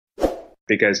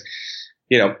because,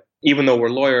 even though we're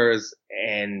lawyers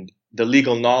and the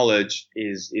legal knowledge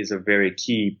is a very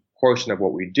key portion of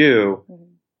what we do,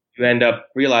 you end up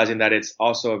realizing that it's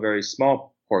also a very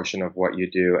small portion of what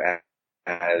you do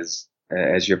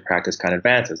as your practice kind of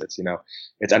advances.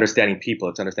 It's understanding people,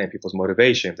 it's understanding people's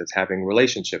motivations, it's having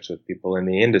relationships with people in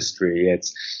the industry.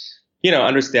 It's,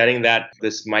 understanding that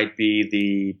this might be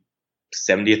the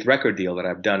 70th record deal that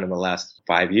I've done in the last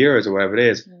 5 years or whatever it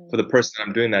is for the person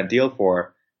I'm doing that deal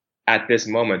for. At this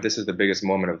moment, this is the biggest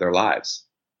moment of their lives,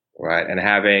 right? And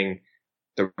having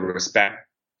the respect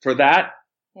for that,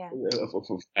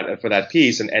 for that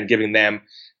piece, and giving them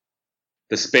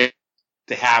the space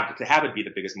to have it be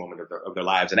the biggest moment of their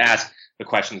lives, and ask the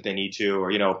questions they need to,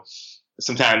 or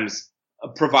sometimes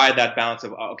provide that balance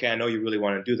of, okay, I know you really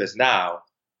want to do this now,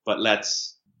 but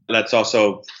let's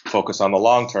also focus on the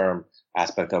long term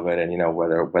aspect of it, and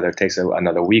whether it takes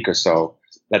another week or so,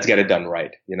 let's get it done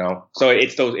right. So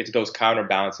it's those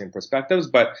counterbalancing perspectives,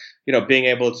 but being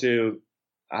able to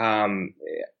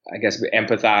I guess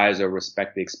empathize or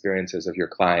respect the experiences of your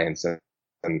clients,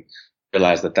 and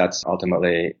realize that that's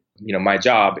ultimately my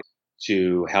job,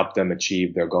 to help them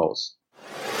achieve their goals.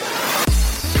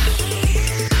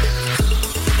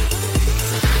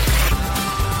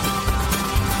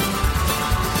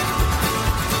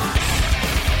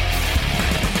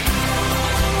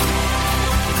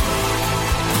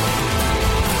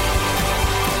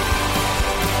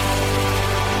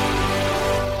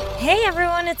 Hey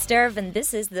everyone, it's Derv, and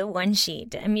this is The One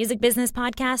Sheet, a music business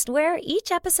podcast where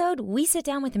each episode we sit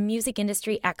down with a music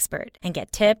industry expert and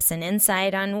get tips and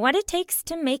insight on what it takes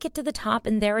to make it to the top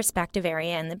in their respective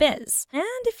area in the biz, and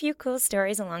a few cool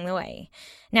stories along the way.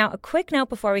 Now, a quick note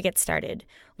before we get started.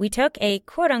 We took a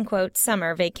quote-unquote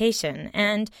summer vacation,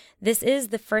 and this is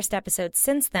the first episode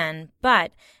since then,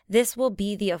 but this will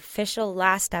be the official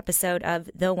last episode of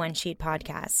The One Sheet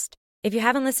podcast. If you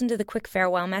haven't listened to the quick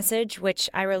farewell message, which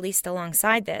I released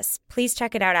alongside this, please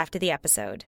check it out after the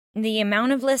episode. The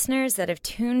amount of listeners that have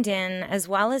tuned in, as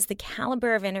well as the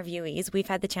caliber of interviewees we've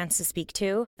had the chance to speak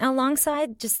to,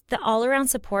 alongside just the all-around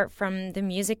support from the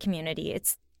music community,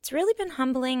 it's really been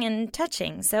humbling and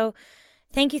touching. So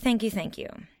thank you, thank you, thank you.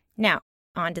 Now,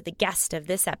 on to the guest of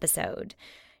this episode.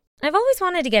 I've always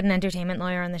wanted to get an entertainment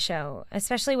lawyer on the show,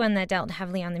 especially one that dealt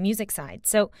heavily on the music side.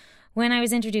 So when I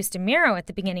was introduced to Miro at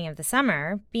the beginning of the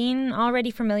summer, being already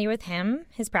familiar with him,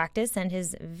 his practice, and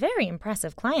his very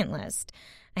impressive client list,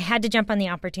 I had to jump on the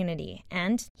opportunity,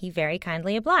 and he very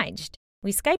kindly obliged.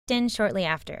 We Skyped in shortly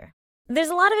after. There's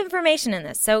a lot of information in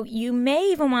this, so you may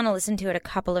even want to listen to it a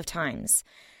couple of times.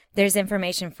 There's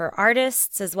information for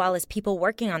artists as well as people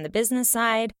working on the business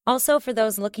side, also for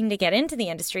those looking to get into the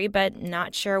industry but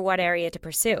not sure what area to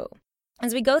pursue.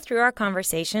 As we go through our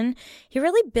conversation, he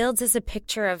really builds us a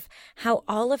picture of how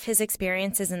all of his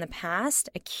experiences in the past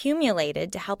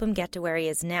accumulated to help him get to where he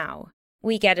is now.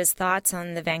 We get his thoughts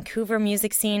on the Vancouver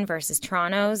music scene versus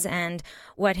Toronto's, and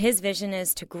what his vision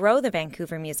is to grow the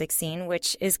Vancouver music scene,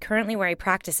 which is currently where he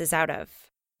practices out of.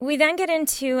 We then get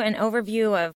into an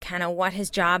overview of kind of what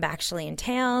his job actually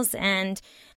entails, and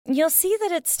you'll see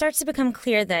that it starts to become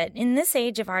clear that in this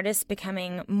age of artists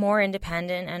becoming more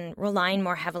independent and relying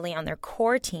more heavily on their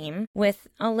core team, with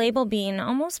a label being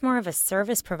almost more of a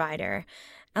service provider,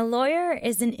 a lawyer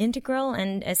is an integral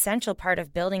and essential part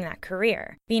of building that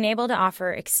career, being able to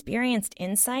offer experienced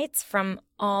insights from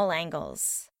all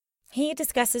angles. He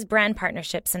discusses brand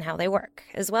partnerships and how they work,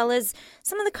 as well as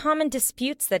some of the common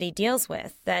disputes that he deals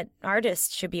with that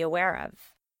artists should be aware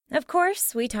of. Of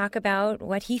course, we talk about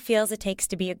what he feels it takes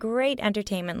to be a great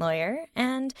entertainment lawyer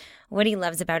and what he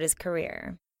loves about his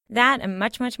career. That and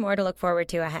much, much more to look forward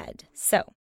to ahead.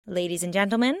 So, ladies and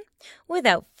gentlemen,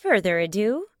 without further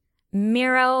ado,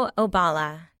 Miro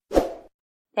Oballa.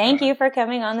 Thank you for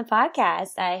coming on the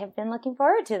podcast. I have been looking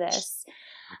forward to this.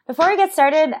 Before we get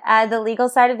started, the legal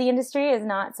side of the industry is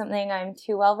not something I'm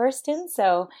too well versed in,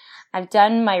 so I've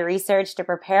done my research to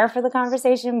prepare for the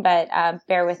conversation, but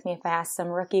bear with me if I ask some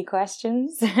rookie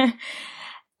questions.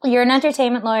 You're an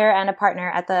entertainment lawyer and a partner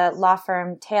at the law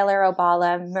firm Taylor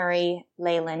Oballa Murray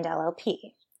Leyland LLP.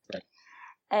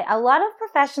 Right. A lot of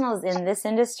professionals in this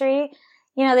industry,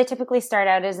 they typically start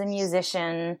out as a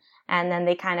musician, and then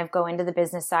they kind of go into the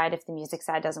business side if the music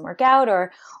side doesn't work out,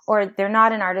 or they're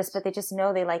not an artist, but they just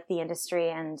know they like the industry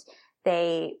and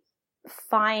they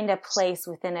find a place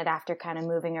within it after kind of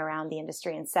moving around the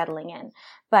industry and settling in.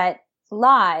 But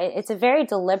law, it's a very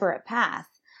deliberate path.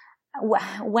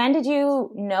 When did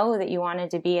you know that you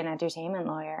wanted to be an entertainment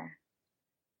lawyer?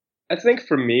 I think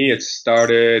for me, it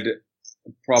started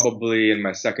probably in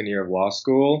my second year of law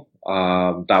school.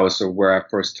 That was sort of where I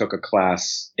first took a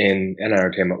class in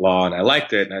entertainment law, and I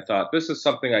liked it. And I thought this is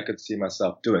something I could see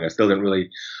myself doing. I still didn't really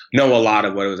know a lot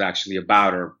of what it was actually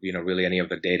about, or really any of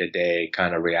the day-to-day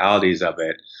kind of realities of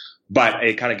it. But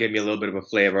it kind of gave me a little bit of a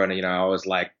flavor, and I always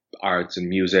liked arts and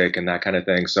music and that kind of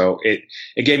thing. So it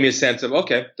gave me a sense of,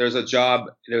 okay, there's a job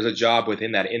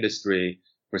within that industry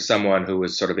for someone who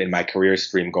was sort of in my career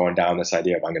stream going down this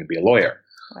idea of I'm going to be a lawyer.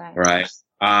 Right.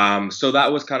 So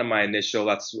that was kind of my initial,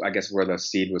 that's, I guess, where the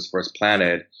seed was first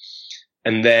planted.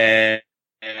 And then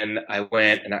I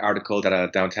went and I articled at a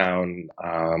downtown,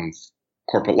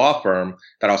 corporate law firm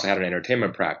that also had an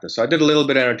entertainment practice. So I did a little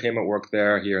bit of entertainment work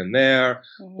there, here and there,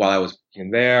 while I was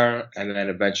working there. And then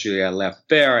eventually I left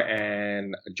there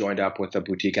and joined up with a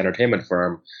boutique entertainment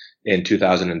firm in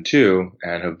 2002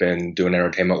 and have been doing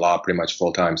entertainment law pretty much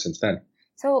full time since then.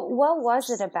 So what was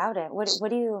it about it?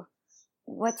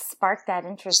 What sparked that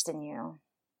interest in you?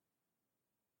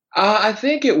 I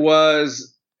think it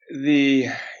was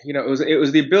it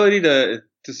was the ability to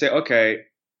say, okay,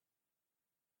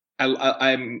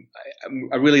 I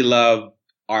really love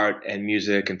art and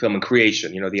music and film and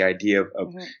creation. The idea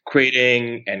of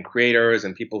creating and creators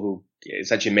and people who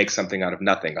essentially make something out of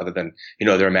nothing other than,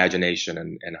 their imagination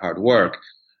and hard work,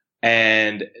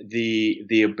 and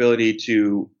the ability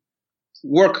to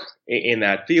work in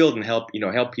that field and help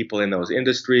people in those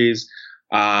industries,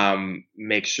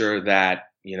 make sure that,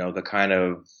 the kind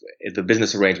of the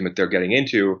business arrangement they're getting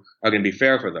into are going to be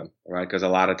fair for them, right? Because a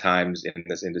lot of times in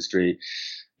this industry,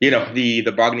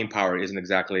 the bargaining power isn't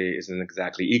exactly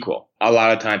equal. A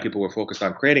lot of time people who are focused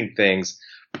on creating things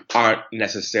aren't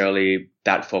necessarily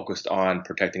that focused on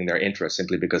protecting their interests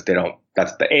simply because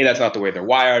that's not the way they're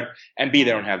wired, and B,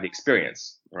 they don't have the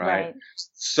experience, right?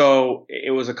 So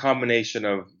it was a combination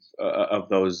of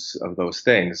those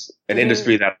things, an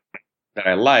industry that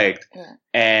I liked,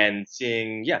 and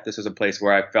seeing, this is a place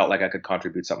where I felt like I could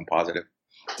contribute something positive.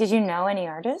 Did you know any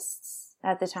artists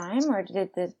at the time, or did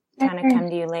it kind of come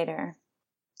to you later?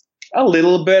 A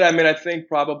little bit. I mean, I think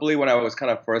probably when I was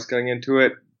kind of first getting into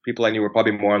it, people I knew were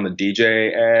probably more on the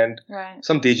DJ end,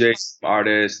 some DJs,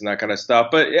 artists, and that kind of stuff.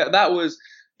 But yeah, that was,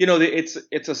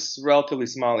 it's a relatively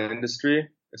small industry,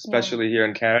 especially here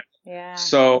in Canada. Yeah.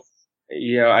 So,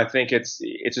 I think it's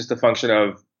just a function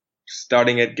of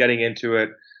starting it, getting into it,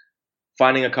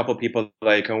 finding a couple of people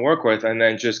that you can work with, and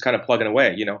then just kind of plugging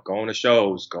away, going to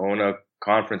shows, going to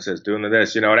conferences, doing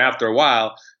this, and after a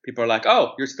while, people are like,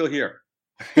 oh, you're still here.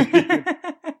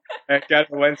 And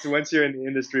once you're in the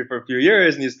industry for a few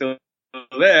years and you're still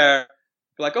there,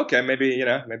 you're like, okay, maybe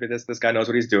this guy knows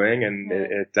what he's doing, and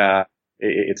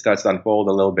it starts to unfold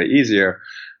a little bit easier.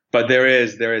 But there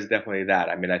is definitely that.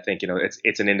 I mean, I think,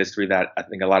 it's an industry that I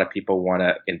think a lot of people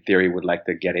in theory would like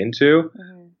to get into,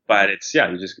 but it's,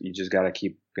 you just got to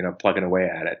keep, plugging away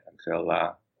at it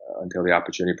until the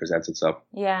opportunity presents itself.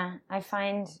 Yeah. I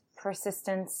find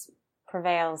persistence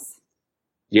prevails.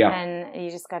 Yeah. And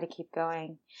you just got to keep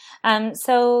going.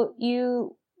 So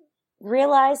you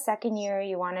realized second year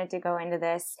you wanted to go into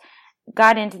this,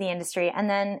 got into the industry, and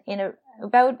then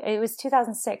it was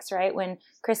 2006, right, when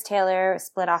Chris Taylor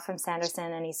split off from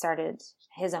Sanderson and he started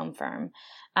his own firm,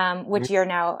 which you're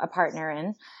now a partner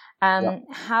in.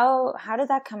 How did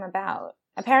that come about?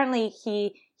 Apparently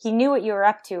he knew what you were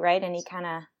up to, right? And he kind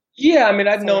of... Yeah, I mean,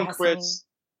 I've known Chris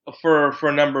for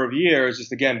a number of years,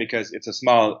 just again, because it's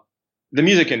the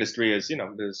music industry is,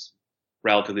 is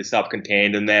relatively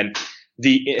self-contained. And then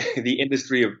the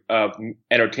industry of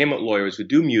entertainment lawyers who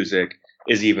do music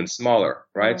is even smaller,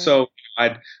 right? So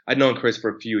I'd known Chris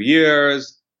for a few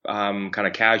years, kind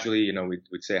of casually,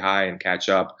 we'd say hi and catch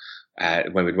up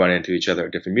when we'd run into each other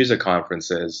at different music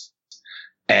conferences.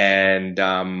 And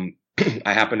I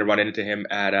happened to run into him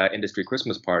at an industry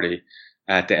Christmas party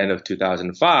at the end of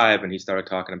 2005, and he started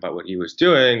talking about what he was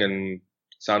doing, and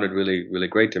sounded really, really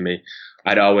great to me.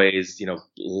 I'd always,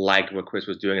 liked what Chris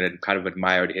was doing and kind of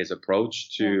admired his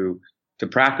approach to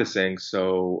practicing.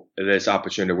 So this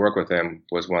opportunity to work with him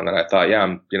was one that I thought,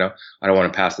 I don't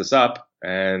want to pass this up.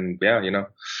 And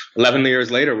 11 years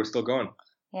later, we're still going.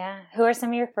 Yeah. Who are some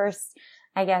of your first,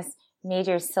 I guess,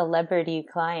 major celebrity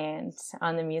clients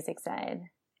on the music side?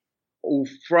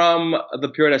 From the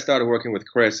period I started working with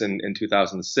Chris in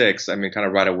 2006, I mean, kind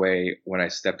of right away when I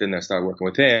stepped in there, started working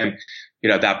with him,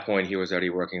 at that point he was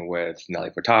already working with Nelly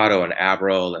Furtado and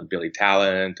Avril and Billy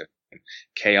Talent and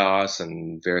Chaos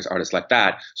and various artists like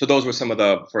that. So those were some of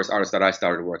the first artists that I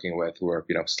started working with who were,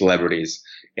 celebrities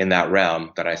in that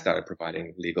realm that I started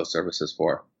providing legal services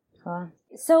for. Cool.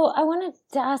 So I wanted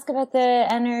to ask about the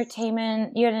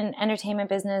entertainment. You had an entertainment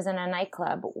business and a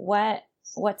nightclub.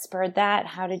 What spurred that?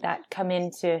 How did that come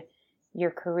into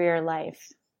your career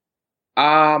life?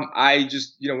 I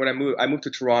just, when I moved to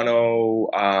Toronto,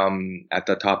 at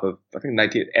the top of, I think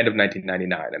end of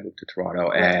 1999, I moved to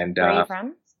Toronto and, Where are you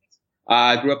from?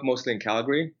 I grew up mostly in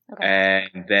Calgary, Okay.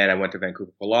 and then I went to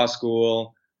Vancouver for law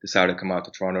school, decided to come out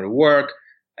to Toronto to work.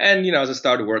 And, as I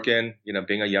started working,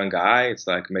 being a young guy, it's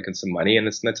like making some money and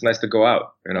it's nice to go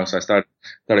out, so I started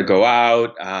to go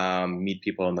out, meet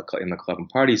people in the club and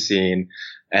party scene.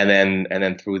 And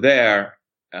then through there,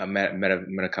 met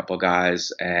a couple of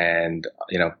guys and,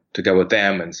 together with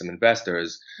them and some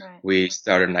investors, we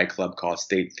started a nightclub called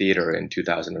State Theater in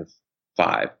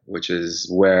 2005, which is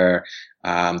where,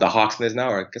 the Hoxton is now,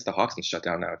 or I guess the Hoxton's shut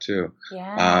down now too.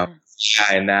 Yeah.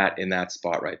 In that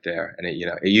spot right there. And it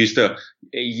used to,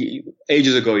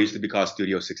 ages ago, it used to be called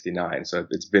Studio 69. So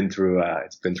it's been through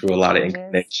a lot of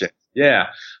incarnation. Yeah.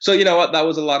 So, you know what? That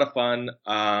was a lot of fun.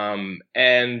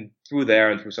 And through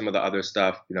there and through some of the other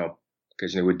stuff,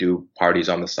 occasionally we'd do parties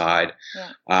on the side.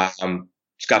 Yeah.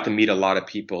 Just got to meet a lot of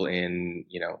people in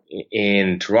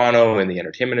Toronto, in the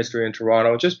entertainment industry in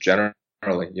Toronto, just generally,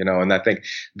 and I think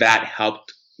that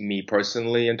helped me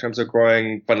personally in terms of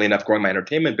growing my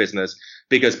entertainment business,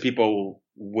 because people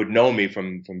would know me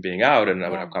from being out, and I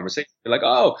would have conversations like,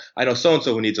 oh, I know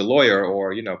so-and-so who needs a lawyer,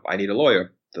 or, I need a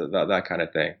lawyer, that kind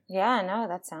of thing. Yeah, no,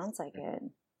 that sounds like it.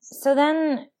 So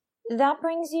then that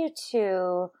brings you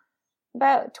to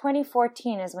about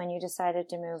 2014 is when you decided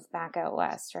to move back out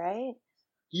west, right?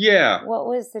 Yeah. What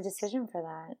was the decision for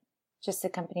that? Just the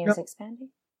company was expanding?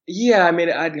 Yeah, I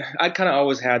mean, I'd kind of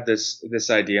always had this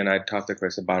idea, and I talked to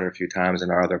Chris about it a few times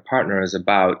and our other partners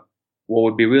about what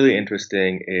would be really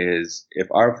interesting is if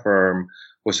our firm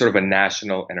was sort of a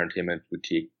national entertainment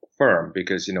boutique firm,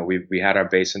 because, we had our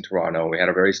base in Toronto, we had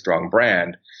a very strong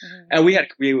brand, and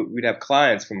we'd have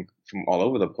clients from all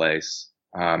over the place.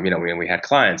 We had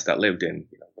clients that lived in,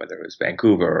 whether it was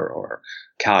Vancouver or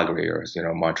Calgary or,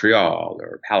 Montreal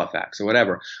or Halifax or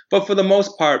whatever. But for the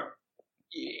most part,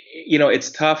 it's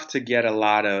tough to get a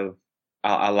lot of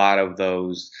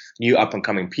those new up and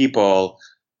coming people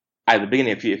at the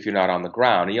beginning if you're not on the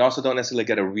ground. And you also don't necessarily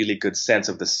get a really good sense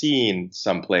of the scene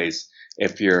someplace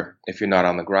if you're not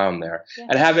on the ground there. Yeah.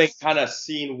 And having kind of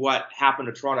seen what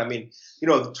happened to Toronto, I mean,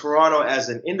 Toronto as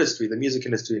an industry, the music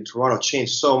industry in Toronto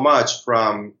changed so much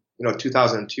from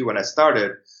 2002 when I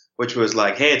started, which was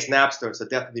like, hey, it's Napster, it's the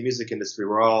death of the music industry,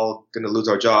 we're all going to lose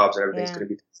our jobs and everything's going to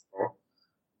be terrible,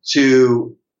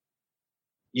 to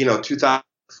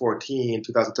 2013,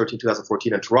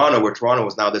 2014 in Toronto, where Toronto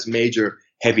was now this major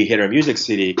heavy hitter music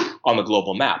city on the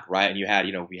global map, right? And you had,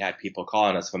 we had people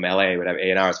calling us from LA, we'd have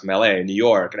A&Rs from LA and New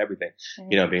York and everything,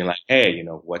 being like, hey,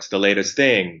 what's the latest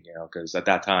thing? Because at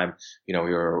that time, we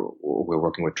were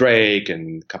working with Drake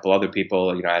and a couple other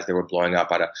people, as they were blowing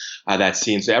up out of that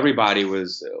scene. So everybody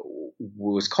was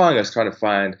calling us, trying to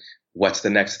find what's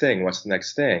the next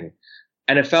thing,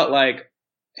 and it felt like,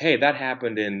 hey, that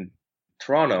happened in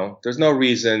Toronto. There's no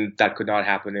reason that could not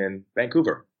happen in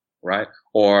Vancouver, right?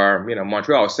 Or,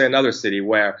 Montreal, say another city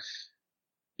where,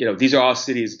 these are all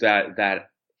cities that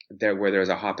where there's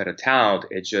a hotbed of talent.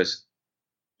 It just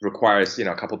requires,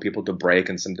 a couple of people to break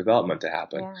and some development to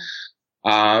happen.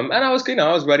 Yeah. And I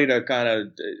was ready to kind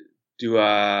of do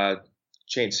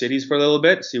change cities for a little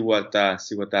bit, see what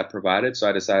that provided. So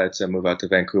I decided to move out to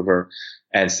Vancouver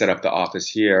and set up the office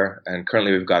here. And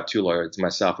currently we've got 2 lawyers,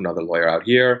 myself and another lawyer out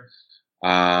here,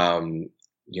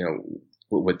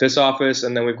 with this office.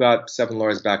 And then we've got 7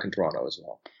 lawyers back in Toronto as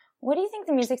well. What do you think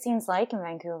the music scene's like in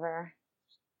Vancouver?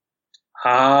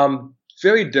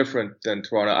 Very different than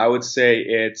Toronto. I would say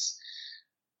it's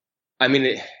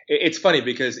funny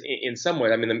because in some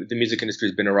ways, the music industry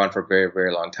has been around for a very,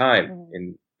 very long time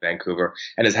in Vancouver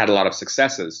and has had a lot of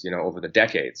successes, over the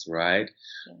decades, right?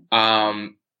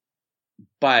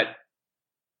 But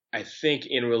I think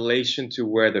in relation to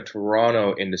where the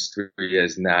Toronto industry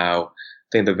is now, I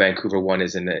think the Vancouver one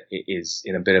is in a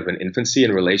bit of an infancy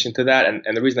in relation to that.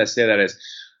 And the reason I say that is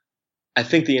I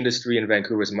think the industry in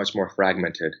Vancouver is much more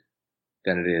fragmented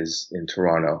than it is in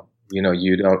Toronto.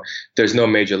 There's no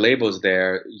major labels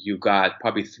there. You got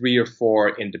probably 3 or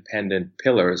 4 independent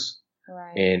pillars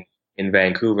in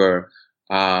Vancouver.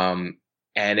 And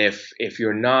if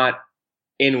you're not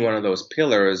in one of those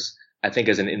pillars, I think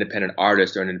as an independent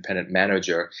artist or an independent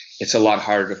manager, it's a lot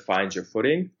harder to find your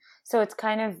footing. So it's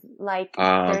kind of like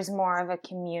there's more of a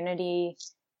community.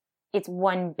 It's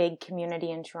one big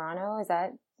community in Toronto. Is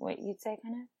that what you'd say,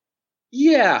 kind of?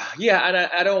 Yeah. And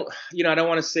I don't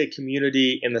want to say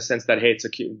community in the sense that, hey, it's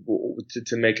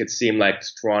to make it seem like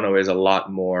Toronto is a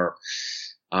lot more,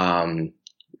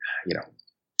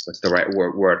 what's the right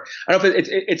word? I don't know if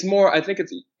it's more, I think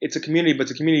it's a community, but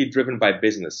it's a community driven by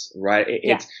business, right?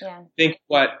 I think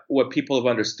what people have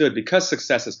understood, because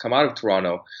success has come out of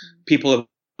Toronto, people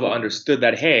have understood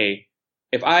that, hey,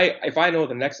 if I know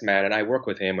the next man and I work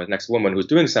with him or the next woman who's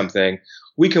doing something,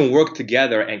 we can work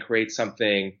together and create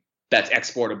something that's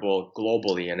exportable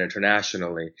globally and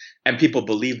internationally. And people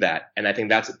believe that. And I think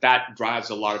that drives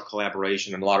a lot of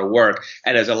collaboration and a lot of work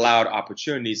and has allowed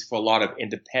opportunities for a lot of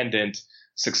independent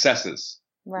successes.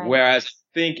 Right. Whereas I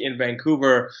think in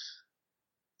Vancouver,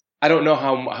 I don't know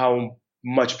how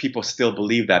much people still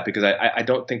believe that, because I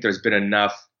don't think there's been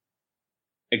enough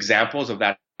examples of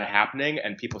that happening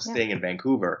and people staying in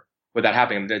Vancouver with that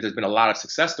happening. There's been a lot of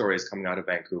success stories coming out of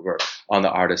Vancouver on the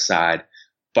artist side,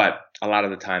 but a lot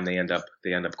of the time they end up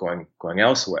going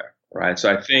elsewhere, right?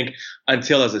 So I think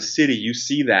until as a city you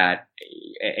see that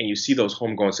and you see those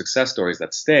homegrown success stories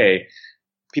that stay,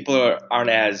 people aren't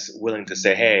as willing to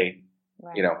say, hey,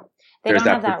 you know, they don't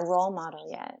have that role model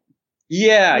yet.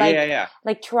 Yeah.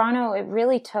 Like Toronto, it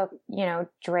really took, you know,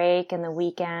 Drake and The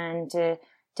Weeknd to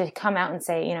come out and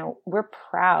say, you know, we're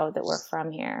proud that we're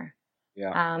from here.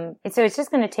 Yeah. So it's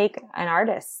just going to take an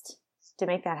artist to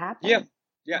make that happen.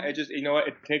 Yeah. It just, you know what,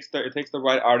 it takes the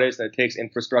right artist, and it takes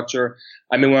infrastructure.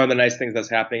 I mean, one of the nice things that's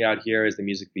happening out here is the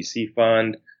Music BC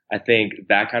Fund. I think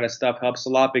that kind of stuff helps a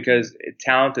lot, because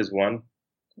talent is one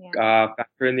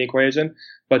factor in the equation,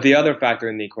 but the other factor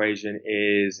in the equation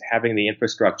is having the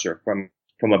infrastructure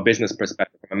from a business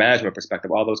perspective, from a management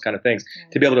perspective, all those kind of things,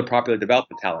 to be able to properly develop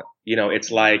the talent. You know,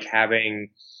 it's like having,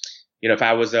 you know, if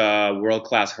I was a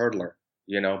world-class hurdler,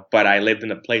 you know, but I lived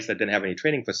in a place that didn't have any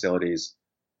training facilities,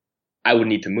 I would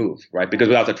need to move, right? Because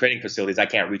without the training facilities, I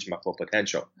can't reach my full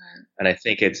potential. Right. And I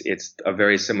think it's a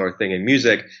very similar thing in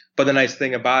music. But the nice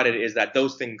thing about it is that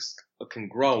those things can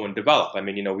grow and develop. I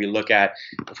mean, you know, if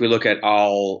we look at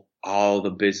all the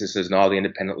businesses and all the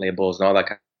independent labels and all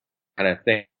that kind of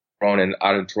thing grown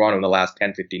out in Toronto in the last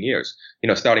 10, 15 years, you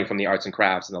know, starting from the arts and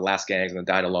crafts and the Last Gangs and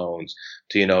the Dynalones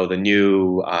to, you know, the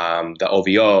new, the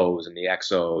OVOs and the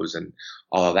EXOs and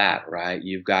all of that, right?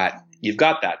 You've got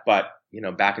that. But, you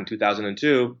know, back in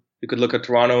 2002, you could look at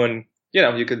Toronto and, you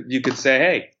know, you could say,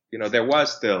 hey, you know, there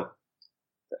was still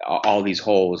all these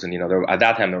holes. And, you know, at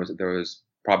that time, there was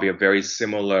probably a very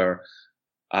similar,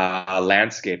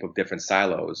 landscape of different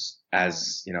silos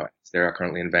as, you know, as there are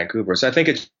currently in Vancouver. So I think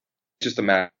it's just a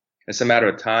matter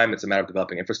of time. It's a matter of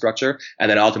developing infrastructure. And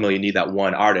then ultimately you need that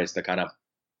one artist to kind of,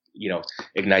 you know,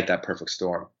 ignite that perfect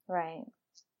storm. Right.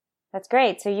 That's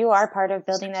great. So you are part of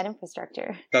building that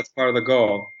infrastructure. That's part of the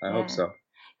goal. I hope so.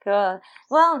 Cool.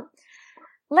 Well,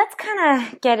 let's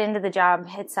kind of get into the job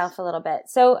itself a little bit.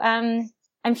 So,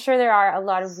 I'm sure there are a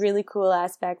lot of really cool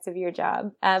aspects of your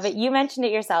job. But you mentioned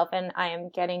it yourself, and I am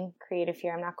getting creative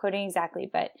here. I'm not quoting exactly,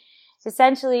 but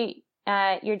essentially,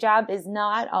 your job is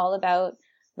not all about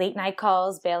late night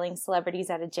calls, bailing celebrities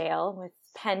out of jail with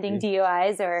pending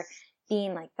DUIs, or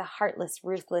being like the heartless,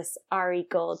 ruthless Ari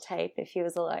Gold type if he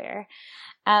was a lawyer.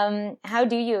 How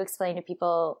do you explain to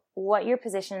people what your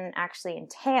position actually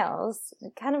entails,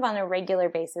 kind of on a regular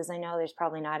basis? I know there's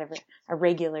probably not a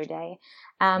regular day.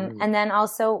 And then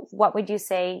also, what would you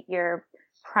say your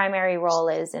primary role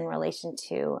is in relation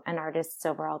to an artist's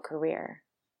overall career?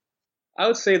 I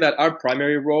would say that our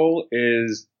primary role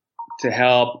is to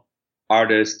help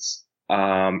artists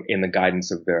in the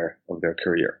guidance of their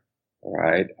career.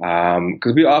 Right.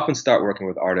 Because we often start working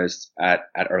with artists at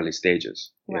early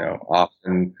stages, you know,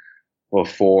 often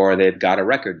before they've got a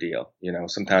record deal, you know,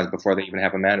 sometimes before they even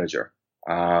have a manager.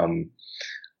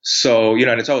 So, you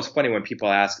know, and it's always funny when people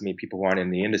who aren't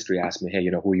in the industry ask me, hey, you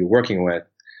know, who are you working with?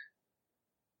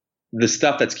 The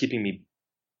stuff that's keeping me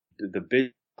the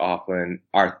big often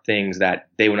are things that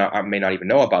they may not even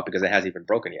know about because it hasn't even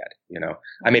broken yet. You know,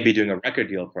 I may be doing a record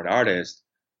deal for an artist,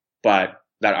 but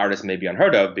that artist may be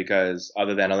unheard of because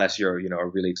unless you're, you know, a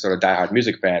really sort of diehard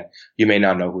music fan, you may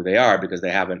not know who they are because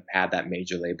they haven't had that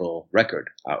major label record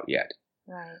out yet.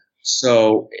 Right.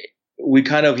 So we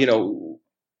kind of, you know,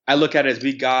 I look at it as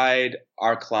we guide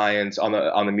our clients on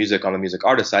the music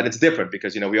artist side. It's different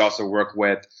because, you know, we also work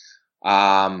with,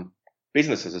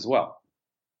 businesses as well.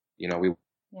 You know, we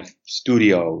with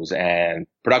studios and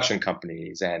production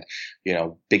companies and, you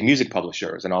know, big music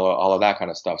publishers and all of that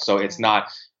kind of stuff. So it's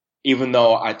not, even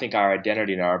though I think our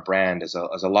identity and our brand as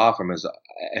a law firm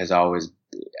is always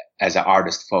as an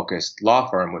artist focused law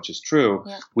firm, which is true.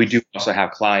 Yeah. We do also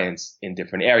have clients in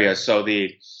different areas. So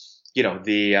I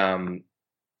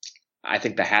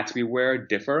think the hats we wear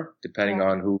differ depending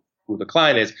on who the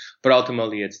client is, but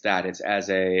ultimately it's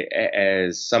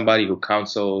as somebody who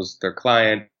counsels their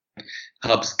client,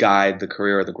 helps guide the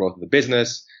career or the growth of the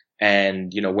business,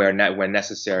 and, when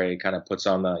necessary, kind of puts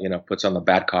on the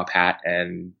bad cop hat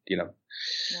and,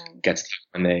 gets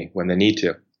when they need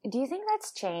to. Do you think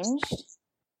that's changed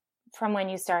from when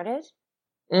you started?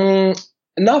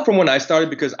 Not from when I started,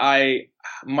 because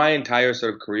my entire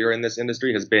sort of career in this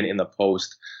industry has been in the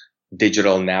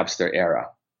post-digital Napster era,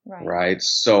 right?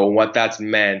 So what that's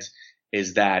meant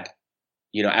is that,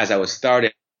 as I was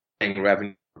starting,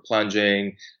 revenue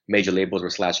plunging, major labels were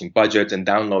slashing budgets and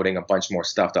downloading a bunch more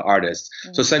stuff to artists.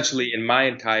 Mm-hmm. So essentially, in my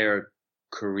entire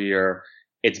career,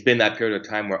 it's been that period of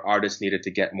time where artists needed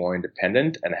to get more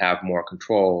independent and have more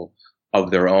control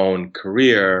of their own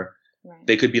career. Right.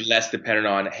 They could be less dependent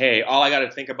on, hey, all I got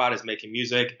to think about is making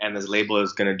music and this label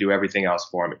is going to do everything else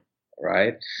for me,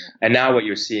 right? Yeah. And now what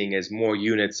you're seeing is more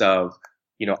units of,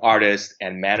 artist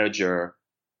and manager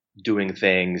doing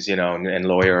things, and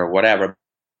lawyer or whatever,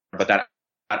 but that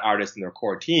artist and their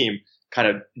core team kind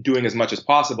of doing as much as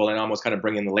possible and almost kind of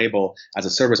bringing the label as a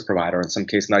service provider, in some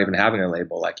cases not even having a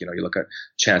label. Like, you look at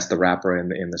Chance the Rapper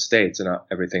in the States and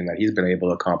everything that he's been able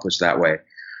to accomplish that way.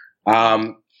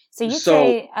 So you'd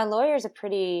say a lawyer is a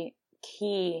pretty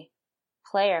key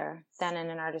player then in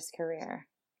an artist's career.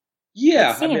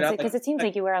 Yeah. Because it seems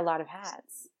like you wear a lot of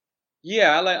hats.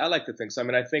 Yeah, I like to think so.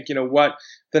 I think, what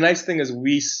the nice thing is,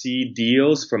 we see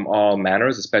deals from all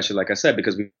manners, especially, like I said,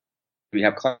 because we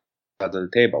have clients at the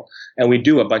table and we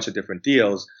do a bunch of different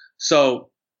deals. So,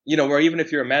 where even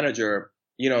if you're a manager,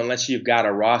 unless you've got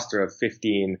a roster of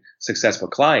 15 successful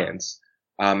clients,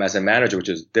 as a manager, which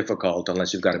is difficult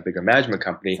unless you've got a bigger management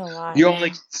company, you're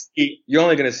only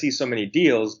going to see so many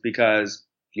deals because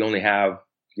you only have,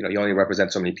 you only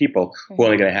represent so many people who are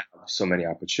only going to have so many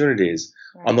opportunities.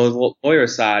 Right. On the lawyer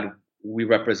side, we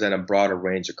represent a broader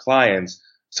range of clients,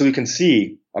 so we can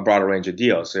see a broader range of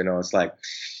deals. So, it's like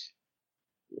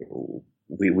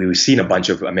we've seen a bunch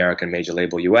of American major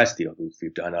label US deals.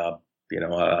 We've done a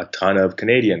ton of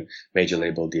Canadian major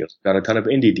label deals. We've done a ton of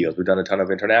indie deals. We've done a ton of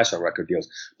international record deals,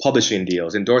 publishing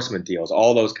deals, endorsement deals,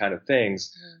 all those kind of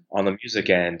things on the music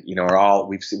end, are all,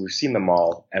 we've seen them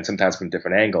all, and sometimes from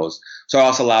different angles. So it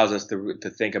also allows us to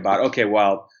think about, okay,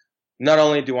 well, not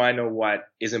only do I know what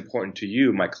is important to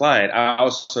you, my client, I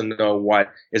also know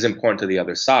what is important to the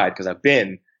other side, because I've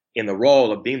been in the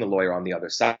role of being the lawyer on the other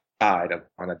side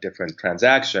on a different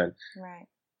transaction. Right.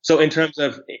 So in terms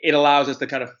of, it allows us to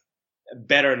kind of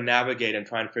better navigate and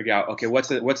try and figure out, okay, what's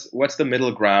the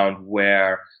middle ground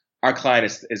where our client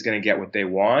is going to get what they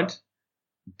want,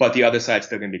 but the other side's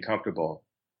still going to be comfortable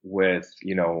with,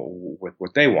 with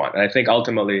what they want. And I think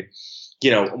ultimately,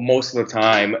 most of the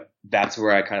time that's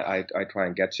where I try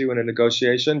and get to in a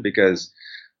negotiation, because,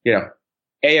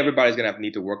 everybody's going to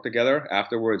need to work together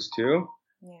afterwards too.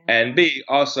 Yeah. And B,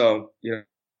 also,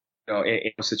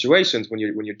 in situations when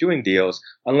you're doing deals,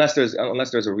 unless there's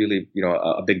a really,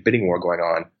 a big bidding war going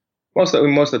on, most of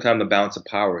the time the balance of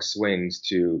power swings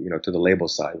to the label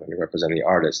side when you're representing the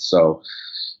artist. So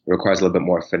it requires a little bit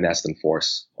more finesse than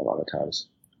force a lot of times.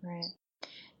 Right.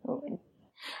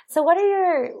 So what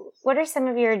are some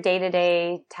of your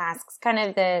day-to-day tasks, kind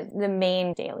of the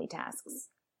main daily tasks?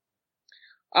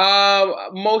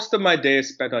 Most of my day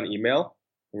is spent on email.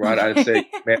 Right, I'd say,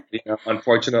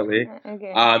 unfortunately,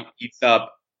 eats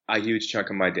up a huge chunk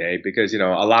of my day, because, a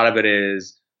lot of it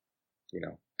is,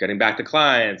 getting back to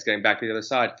clients, getting back to the other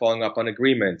side, following up on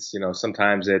agreements.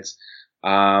 Sometimes it's,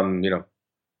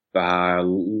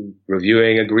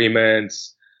 reviewing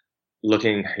agreements,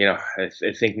 looking,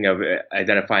 thinking of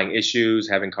identifying issues,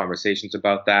 having conversations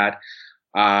about that.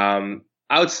 I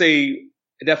would say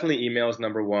definitely emails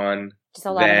number one. Just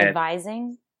a lot of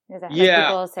advising. Is that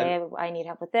people say, I need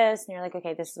help with this, and you're like,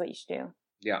 okay, this is what you should do.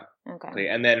 Yeah. Okay.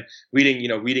 And then reading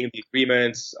the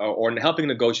agreements or helping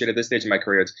negotiate at this stage of my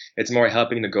career. It's more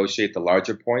helping negotiate the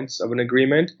larger points of an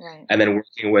agreement, right, and then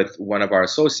working with one of our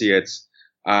associates,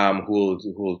 who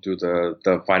will do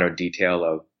the finer detail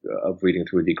of reading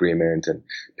through the agreement and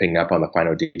picking up on the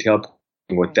finer detail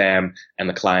with them and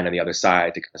the client on the other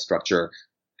side to kind of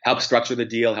help structure the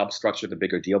deal, help structure the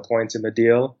bigger deal points in the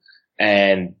deal,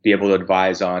 and be able to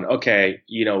advise on, okay,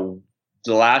 the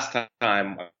last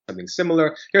time something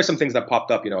similar, here's some things that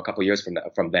popped up, a couple of years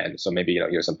from then. So maybe,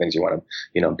 here's some things you want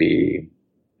to, be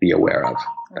aware of,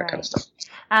 that kind of stuff.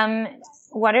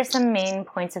 What are some main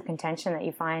points of contention that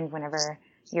you find whenever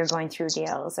you're going through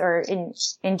deals, or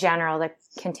in general, that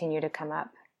continue to come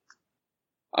up?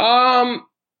 I'm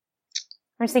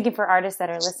just thinking for artists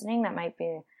that are listening, that might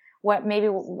be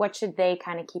what should they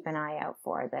kind of keep an eye out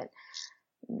for that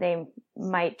they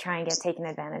might try and get taken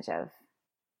advantage of?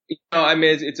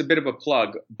 It's a bit of a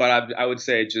plug, but I would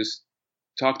say just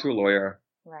talk to a lawyer,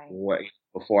 right,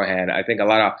 beforehand. I think a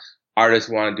lot artists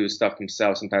want to do stuff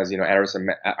themselves. Sometimes,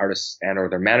 artists and or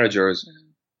their managers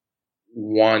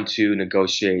want to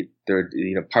negotiate their,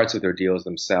 parts of their deals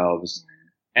themselves.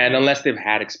 And unless they've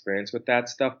had experience with that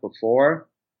stuff before,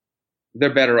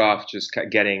 they're better off just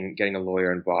getting a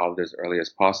lawyer involved as early as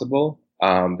possible.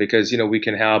 Because, we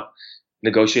can help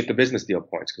negotiate the business deal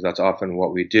points, because that's often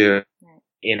what we do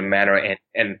in a manner,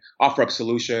 and offer up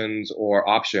solutions or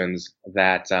options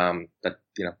that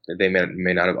they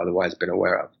may not have otherwise been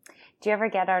aware of. Do you ever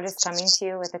get artists coming to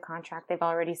you with a contract they've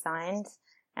already signed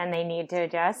and they need to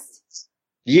adjust?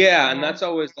 Yeah, and that's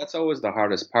always the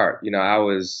hardest part. I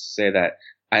always say that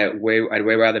I'd way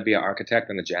rather be an architect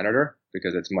than a janitor,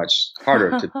 because it's much harder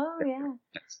to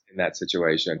in that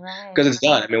situation, because it's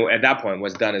done. I mean, at that point,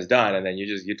 what's done is done, and then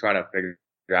you're trying to figure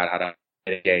out how to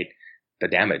mitigate the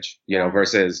damage,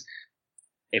 versus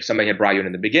if somebody had brought you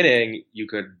in the beginning, you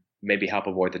could maybe help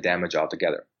avoid the damage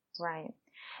altogether. Right.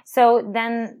 So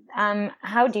then,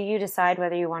 how do you decide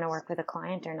whether you want to work with a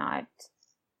client or not?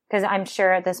 Because I'm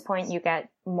sure at this point you get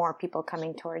more people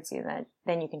coming towards you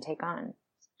than you can take on.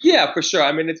 Yeah, for sure.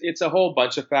 I mean, it's a whole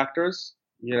bunch of factors.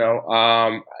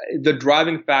 The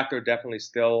driving factor definitely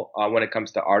still when it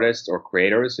comes to artists or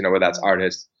creators, whether that's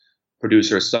artists,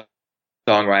 producers,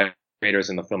 songwriters, creators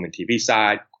in the film and TV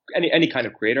side, any kind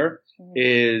of creator,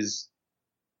 is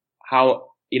how,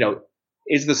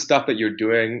 is the stuff that you're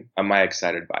doing, am I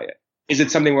excited by it? Is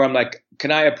it something where I'm like,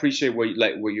 can I appreciate what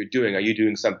you're doing? Are you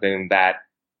doing something that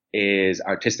is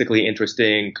artistically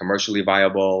interesting, commercially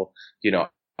viable,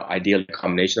 ideally a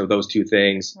combination of those two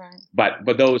things. Right.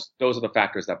 But those are the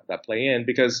factors that play in,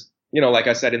 because, like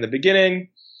I said in the beginning,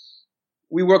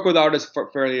 we work with artists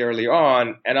fairly early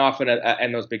on, and often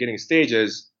in those beginning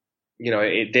stages,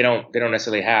 they don't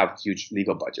necessarily have huge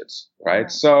legal budgets,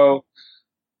 right? So,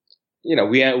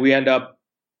 we end up,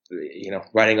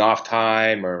 writing off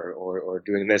time or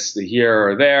doing this here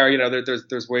or there.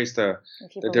 There's ways to.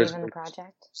 If you believe in the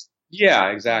project. Yeah,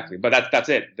 exactly. But that's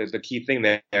it. The key thing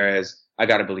there is I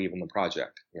got to believe in the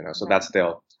project. So that's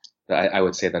still, I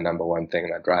would say, the number one thing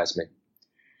that drives me.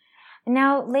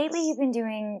 Now, lately you've been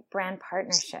doing brand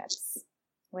partnerships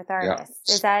with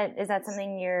artists. Yeah. Is that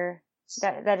something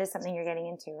that is something you're getting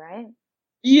into, right?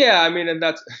 Yeah, I mean, and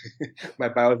that's my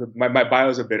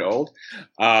bio's a bit old.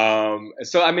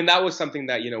 So I mean, that was something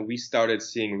that we started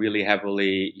seeing really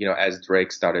heavily, as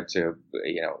Drake started to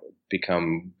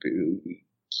become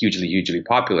hugely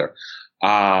popular.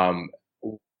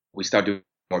 We started doing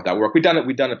more of that work. We'd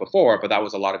done it before, but that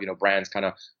was a lot of brands kind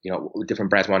of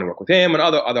different brands wanting to work with him, and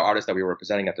other artists that we were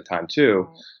representing at the time too.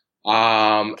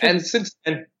 And since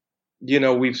then,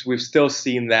 we've still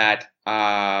seen that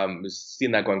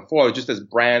going forward, just as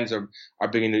brands are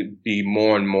beginning to be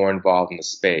more and more involved in the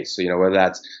space. So, whether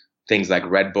that's things like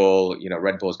Red Bull,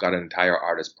 Red Bull's got an entire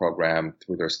artist program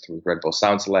through Red Bull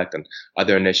Sound Select and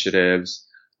other initiatives.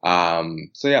 So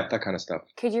yeah, that kind of stuff.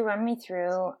 Could you run me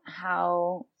through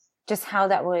how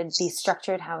that would be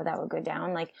structured, how that would go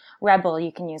down? Like Red Bull,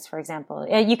 you can use, for example,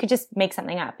 you could just make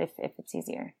something up if it's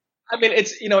easier. I mean,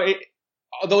 it's,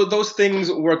 although those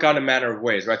things work out in a manner of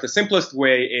ways, right? The simplest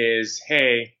way is,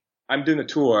 hey, I'm doing a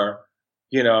tour,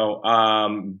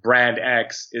 brand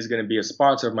X is going to be a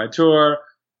sponsor of my tour.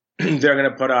 They're going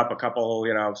to put up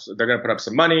they're going to put up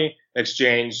some money,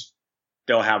 exchange,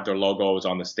 they'll have their logos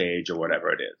on the stage or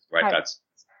whatever it is, right?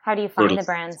 How do you find the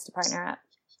brands to partner up?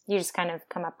 You just kind of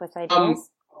come up with ideas?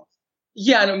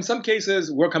 Yeah, and in some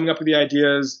cases, we're coming up with the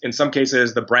ideas. In some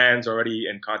cases, the brand's already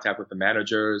in contact with the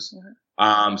managers.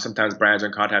 Mm-hmm. Sometimes brands are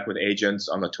in contact with agents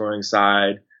on the touring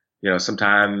side.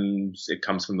 Sometimes it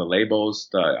comes from the labels.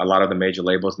 A lot of the major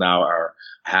labels now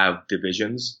have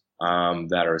divisions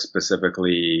that are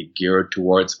specifically geared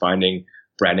towards finding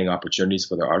branding opportunities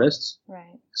for their artists.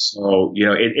 Right. So,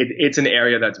 it's an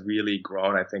area that's really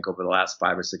grown, I think, over the last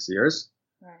 5 or 6 years.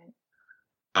 Right.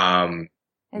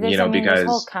 There's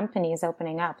whole companies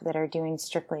opening up that are doing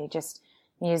strictly just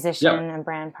musician and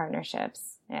brand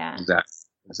partnerships. Yeah.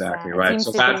 Exactly. Right.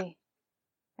 So sorry,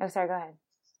 go ahead.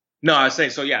 No, I was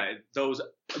saying, so yeah,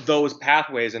 those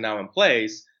pathways are now in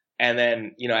place. And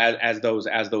then, as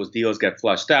those deals get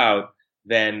flushed out,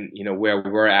 then, where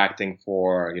we're acting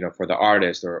for the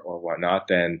artist or whatnot,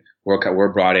 then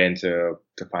we're brought in to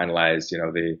finalize,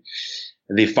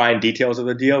 the fine details of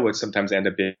the deal, which sometimes end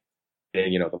up being,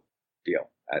 the deal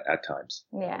at times.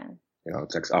 Yeah.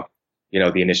 It's like,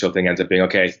 the initial thing ends up being,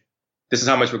 okay, this is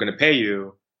how much we're going to pay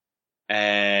you.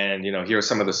 And, here are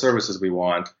some of the services we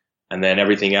want. And then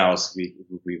everything else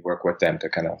we work with them to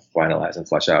kind of finalize and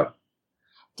flesh out.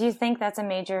 Do you think that's a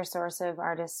major source of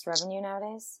artists' revenue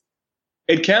nowadays?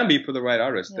 It can be for the right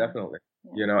artist, definitely.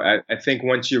 Yeah. I think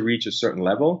once you reach a certain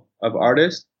level of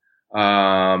artist,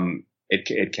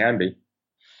 It can be.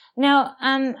 Now,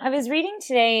 I was reading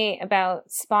today about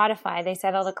Spotify. They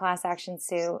settled a class action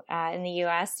suit in the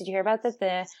U.S. Did you hear about that?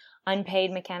 The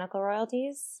unpaid mechanical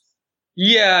royalties?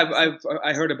 Yeah,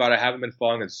 I heard about it. I haven't been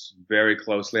following it very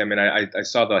closely. I mean, I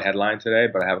saw the headline today,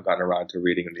 but I haven't gotten around to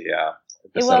reading the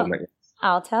settlement.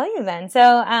 I'll tell you then.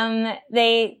 So,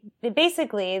 they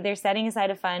basically, they're setting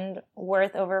aside a fund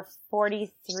worth over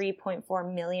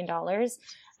 $43.4 million,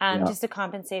 just to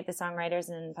compensate the songwriters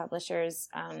and publishers,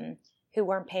 who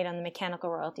weren't paid on the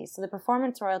mechanical royalties. So the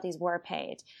performance royalties were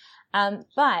paid.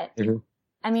 But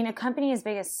I mean, a company as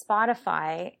big as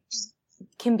Spotify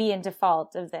can be in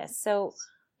default of this. So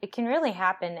it can really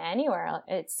happen anywhere,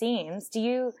 it seems. Do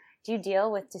you deal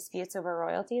with disputes over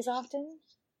royalties often?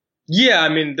 Yeah, I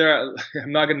mean,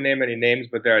 I'm not going to name any names,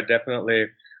 but there are definitely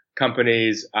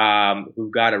companies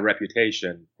who've got a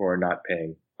reputation for not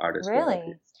paying artists. Really?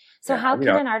 Royalties. So how can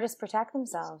an artist protect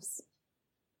themselves?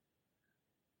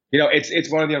 It's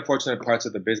one of the unfortunate parts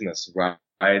of the business, right?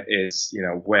 Is,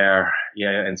 where,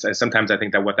 and sometimes I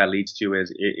think that what that leads to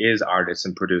is artists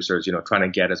and producers, trying to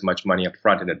get as much money up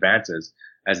front in advances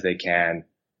as they can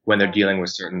when they're dealing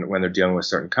with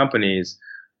certain companies,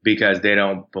 because they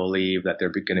don't believe that they're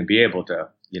going to be able to,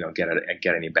 get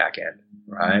any back end,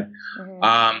 right?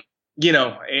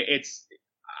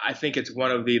 I think it's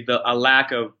one of a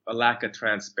lack of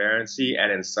transparency,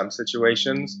 and in some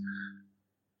situations.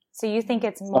 So you think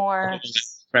it's more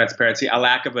transparency, a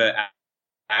lack of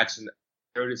action,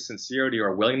 sincerity,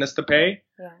 or willingness to pay.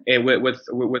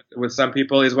 With some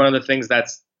people is one of the things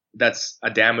that's a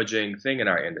damaging thing in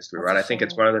our industry, right? I think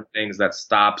it's one of the things that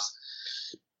stops.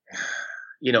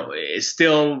 It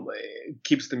still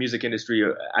keeps the music industry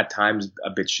at times a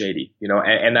bit shady,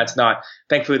 and that's not,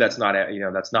 thankfully, that's not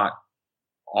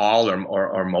all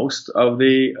or most of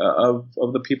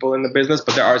the people in the business,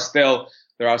 but there are still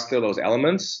those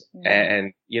elements,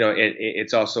 and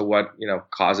it's also what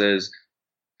causes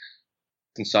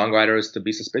some songwriters to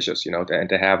be suspicious, and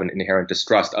to have an inherent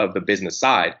distrust of the business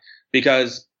side,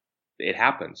 because it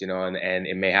happens, and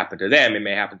it may happen to them, it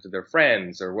may happen to their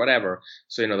friends or whatever.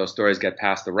 So, those stories get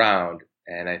passed around,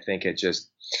 and I think it's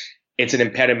an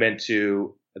impediment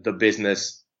to the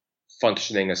business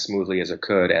functioning as smoothly as it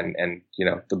could. And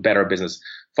the better business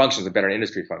functions, the better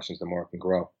industry functions, the more it can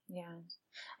grow. Yeah.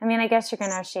 I mean, I guess you're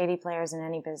going to have shady players in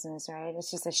any business, right?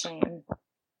 It's just a shame.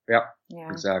 Yeah.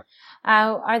 Exactly.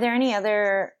 Are there any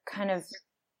other kind of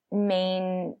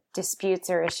main disputes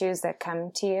or issues that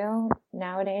come to you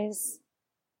nowadays?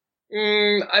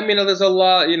 I mean, there's a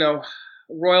lot,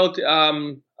 royalty, a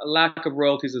lack of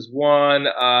royalties is one.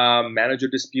 Manager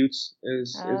disputes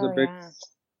is a big,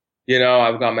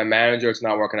 I've got my manager, it's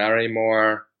not working out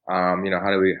anymore. How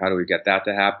do we get that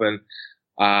to happen?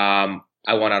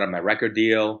 I want out of my record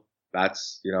deal.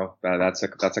 That's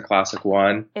a classic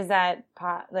one. Is that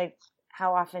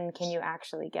how often can you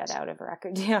actually get out of a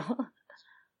record deal?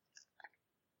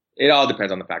 It all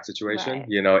depends on the fact situation.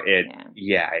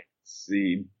 Right.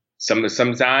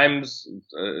 Sometimes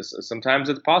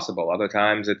it's possible. Other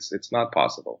times it's not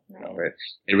possible. Right.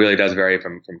 It really does vary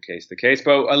from case to case,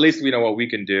 but at least we know what we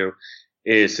can do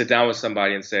is sit down with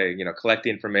somebody and say, collect the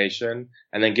information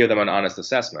and then give them an honest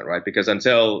assessment, right? Because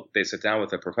until they sit down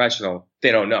with a professional,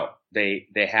 they don't know. They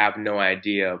have no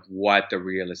idea of what the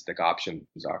realistic options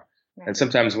are. Right. And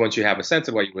sometimes once you have a sense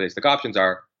of what your realistic options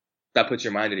are, that puts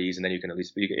your mind at ease, and then you can at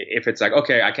least, if it's like,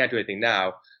 okay, I can't do anything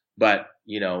now, but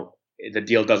the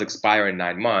deal does expire in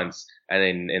 9 months,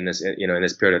 and in this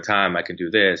period of time, I can do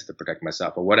this to protect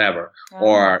myself or whatever. Oh.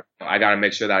 Or I got to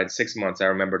make sure that in 6 months I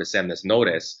remember to send this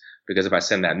notice, because if I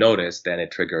send that notice, then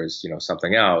it triggers,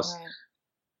 something else.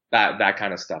 Right. That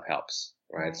kind of stuff helps,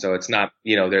 right? So it's not,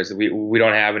 we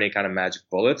don't have any kind of magic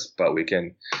bullets, but we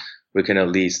can at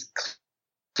least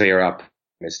clear up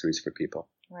mysteries for people.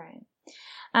 Right.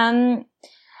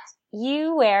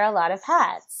 You wear a lot of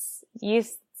hats. You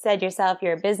said yourself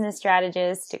you're a business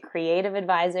strategist, a creative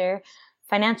advisor,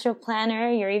 financial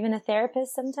planner, you're even a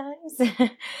therapist sometimes.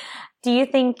 Do you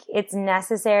think it's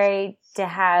necessary to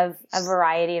have a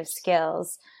variety of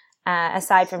skills,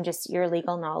 aside from just your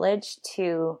legal knowledge,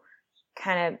 to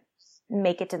kind of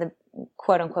make it to the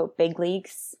quote unquote big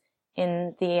leagues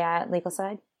in the legal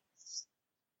side?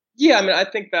 Yeah, I mean, I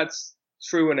think that's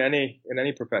true in any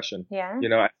profession. Yeah.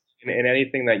 In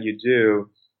anything that you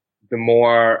do, the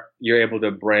more you're able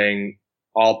to bring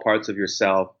all parts of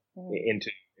yourself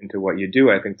into what you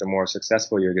do, I think the more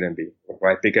successful you're going to be,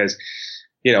 right? Because,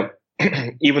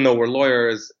 even though we're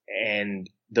lawyers and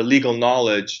the legal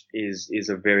knowledge is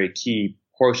a very key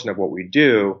portion of what we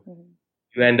do,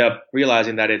 you end up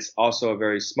realizing that it's also a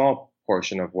very small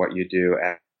portion of what you do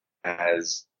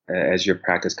as as your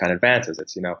practice kind of advances.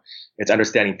 It's, it's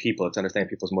understanding people. It's understanding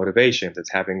people's motivations.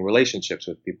 It's having relationships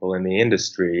with people in the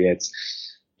industry. It's,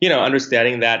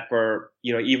 understanding that for,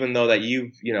 even though that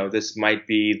this might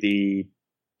be the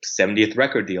 70th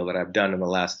record deal that I've done in the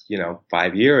last,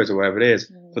 5 years or whatever it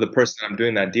is, for the person I'm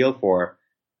doing that deal for,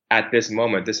 at this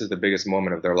moment, this is the biggest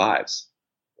moment of their lives,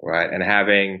 right? And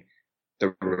having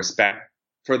the respect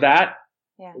for that,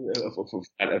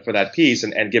 for that piece,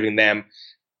 and giving them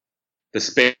the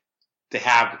space to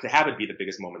have it be the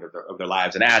biggest moment of their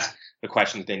lives, and ask the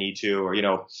questions they need to,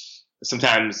 or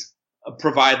sometimes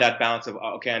provide that balance of,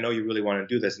 okay, I know you really want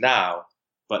to do this now,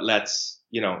 but let's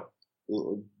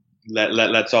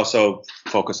let's also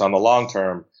focus on the long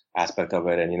term aspect of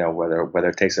it, and whether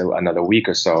it takes another week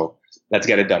or so, let's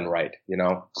get it done right.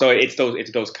 So it's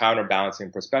those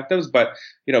counterbalancing perspectives, but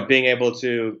being able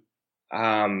to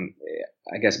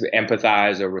I guess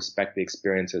empathize or respect the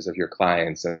experiences of your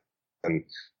clients, and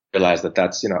realize that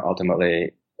that's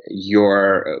ultimately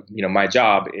my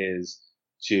job is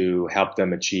to help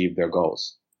them achieve their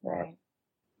goals. Right.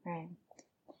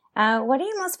 What are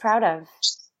you most proud of?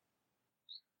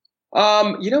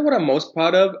 What I'm most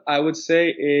proud of, I would say,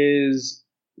 is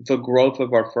the growth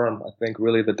of our firm. I think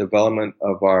really the development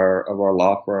of our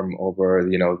law firm over,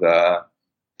 the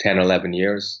 10, 11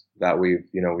 years that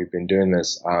we've been doing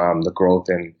this, the growth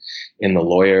in the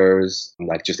lawyers,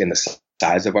 like just in the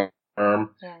size of our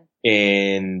firm,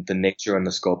 in the nature and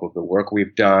the scope of the work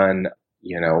we've done.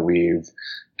 We've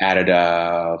added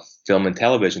a film and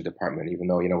television department, even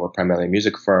though, we're primarily a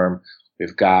music firm.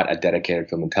 We've got a dedicated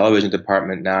film and television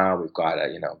department now. We've got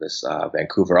this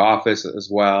Vancouver office as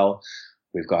well.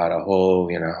 We've got a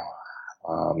whole, 9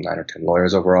 or 10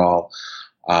 lawyers overall,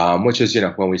 which is,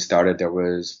 when we started, there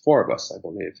was 4 of us, I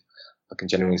believe. I can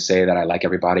genuinely say that I like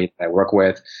everybody that I work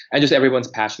with, and just everyone's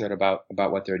passionate about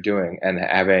what they're doing, and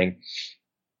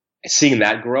seeing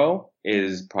that grow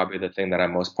is probably the thing that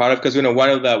I'm most proud of. Because, one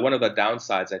of the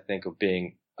downsides, I think, of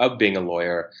being a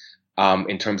lawyer,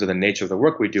 in terms of the nature of the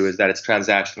work we do, is that it's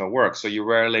transactional work. So you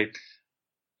rarely,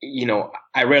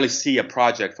 I rarely see a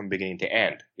project from beginning to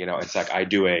end. It's like I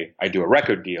do a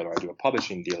record deal, or I do a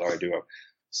publishing deal, or I do a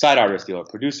side artist deal, or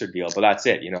producer deal, but that's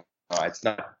it. It's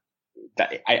not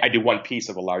that I do one piece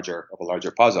of a larger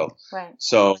puzzle. Right.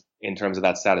 So in terms of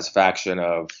that satisfaction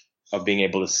of being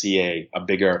able to see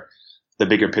the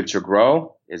bigger picture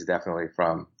grow, is definitely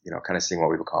from, kind of seeing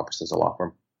what we've accomplished as a law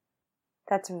firm.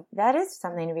 That is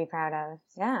something to be proud of.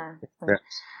 Yeah.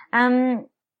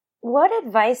 What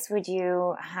advice would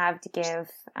you have to give,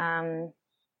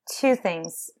 2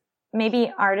 things,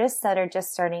 maybe artists that are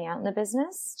just starting out in the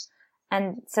business?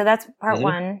 And so that's part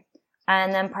 1.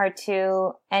 And then part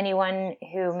 2, anyone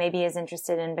who maybe is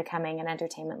interested in becoming an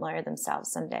entertainment lawyer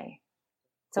themselves someday.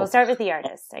 So we'll start with the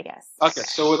artist, I guess. Okay.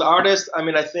 So with artists,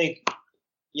 I think,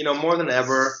 more than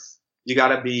ever, you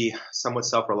got to be somewhat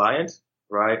self-reliant,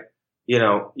 right? You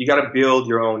got to build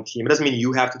your own team. It doesn't mean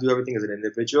you have to do everything as an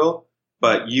individual,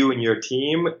 but you and your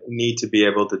team need to be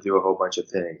able to do a whole bunch of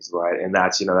things, right? And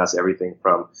that's everything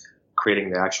from creating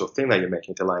the actual thing that you're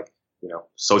making to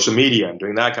social media and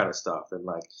doing that kind of stuff. And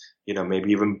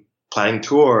maybe even planning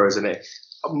tours, and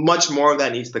much more of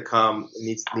that needs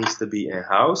to be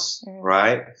in-house,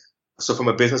 right? So from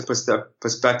a business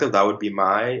perspective, that would be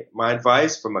my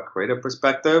advice. From a creative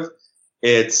perspective,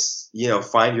 it's,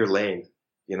 find your lane.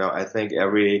 I think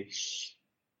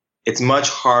it's much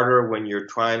harder when you're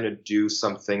trying to do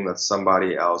something that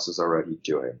somebody else is already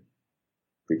doing,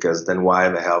 because then why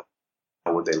the hell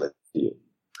would they listen to you?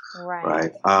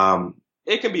 Right.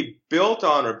 It can be built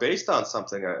on or based on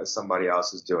something somebody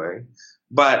else is doing,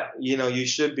 but you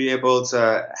should be able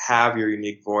to have your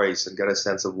unique voice and get a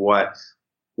sense of what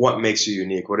makes you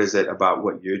unique. What is it about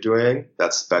what you're doing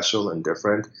that's special and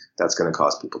different that's going to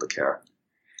cause people to care?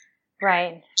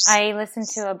 Right. I listened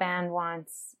to a band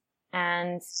once,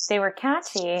 and they were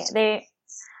catchy.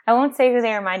 I won't say who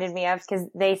they reminded me of, because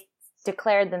they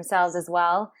declared themselves as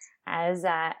well as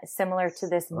similar to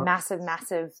this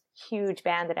massive, huge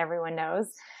band that everyone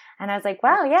knows. And I was like,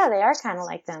 wow, yeah, they are kind of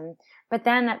like them. But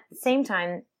then at the same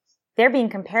time, they're being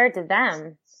compared to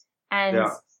them, and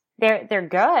they're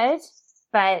good.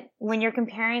 But when you're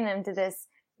comparing them to this,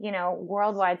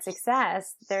 worldwide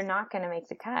success, they're not going to make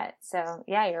the cut. So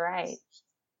yeah, you're right.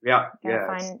 Yeah.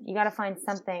 You got to find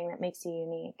something that makes you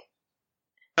unique.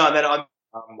 And then on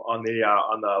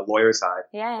the lawyer side,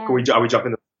 yeah. Are we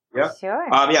jumping? Yeah. Sure.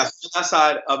 So that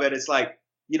side of it, it's like,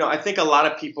 I think a lot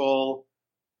of people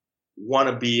want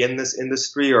to be in this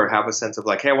industry, or have a sense of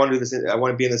like, hey, I want to do this. I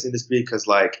want to be in this industry because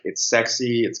it's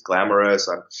sexy, it's glamorous.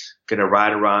 I'm gonna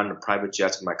ride around in private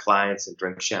jets with my clients and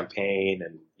drink champagne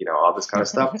and all this kind of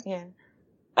stuff. Yeah.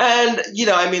 And,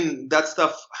 I mean, that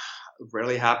stuff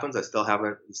rarely happens. I still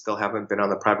haven't been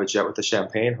on the private jet with the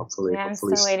champagne. Hopefully. Yeah, I'm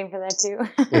still waiting for that too.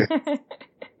 Yeah.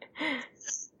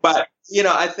 But,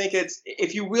 I think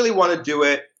if you really want to do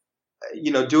it,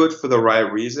 do it for the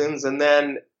right reasons. And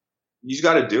then you just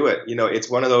got to do it. It's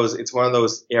one of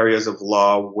those areas of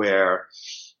law where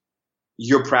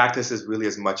your practice is really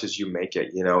as much as you make it.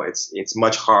 It's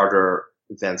much harder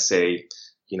than, say,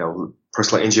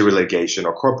 personal injury litigation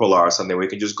or corporate law or something where you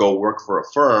can just go work for a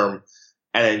firm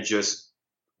and then just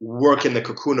work in the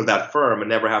cocoon of that firm and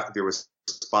never have to be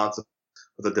responsible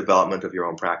for the development of your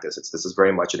own practice. This is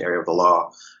very much an area of the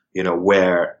law,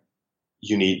 where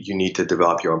you need to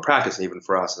develop your own practice. And even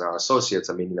for us and our associates,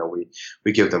 I mean,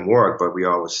 we give them work, but we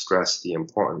always stress the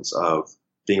importance of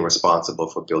being responsible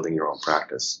for building your own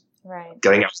practice. Right.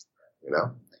 Getting out,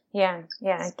 Yeah.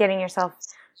 Getting yourself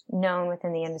known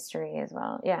within the industry as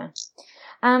well. Yeah.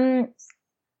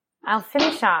 I'll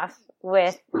finish off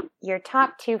with your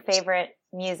top 2 favorite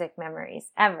music memories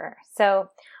ever.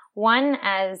 So one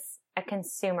as a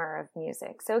consumer of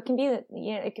music. So it can be,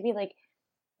 it could be like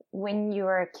when you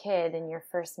were a kid and your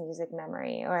first music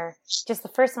memory, or just the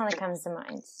first one that comes to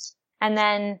mind. And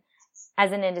then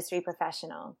as an industry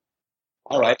professional.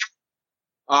 All right.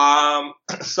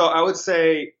 So I would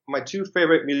say my 2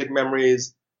 favorite music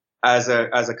memories as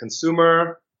a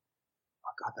consumer.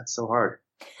 Oh God, that's so hard.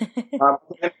 I'm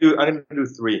gonna do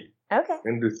 3. Okay. I'm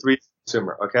gonna do 3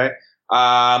 consumer. Okay.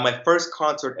 My first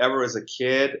concert ever as a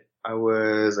kid, I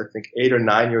was, I think, 8 or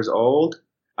 9 years old.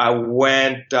 I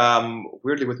went,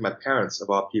 weirdly with my parents, of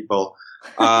all people,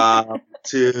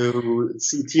 to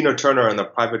see Tina Turner on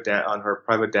her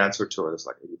private dancer tour. It was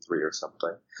like 83 or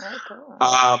something. Oh, cool.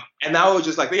 And that was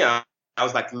just like, I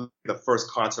was like the first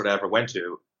concert I ever went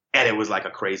to. And it was like a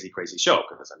crazy, crazy show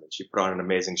because, I mean, she put on an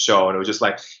amazing show. And it was just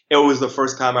like, it was the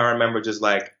first time I remember just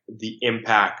like the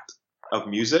impact of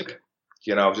music,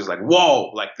 just like,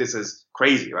 whoa, like this is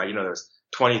crazy, right? There's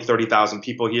 20, 30,000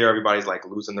 people here. Everybody's like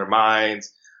losing their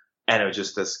minds. And it was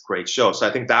just this great show. So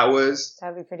I think that'd be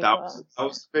pretty cool. That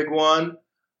was the big one.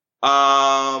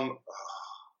 Man,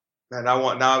 now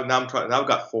I've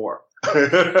got 4.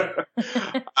 The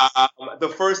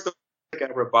first thing I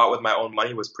ever bought with my own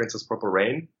money was Prince's Purple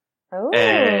Rain. Oh,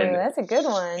 that's a good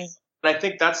one. And I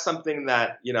think that's something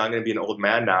that, I'm going to be an old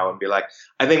man now and be like,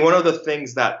 I think one of the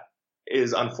things that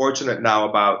is unfortunate now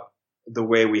about the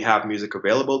way we have music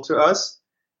available to us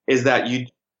is that you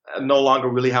no longer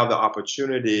really have the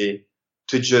opportunity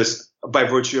to just, by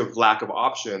virtue of lack of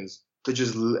options, to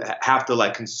just have to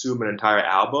like consume an entire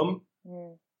album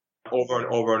over and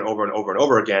over and over and over and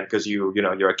over again because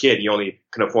you're a kid. You only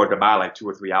can afford to buy like 2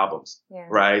 or 3 albums,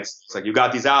 right? It's like you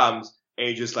got these albums and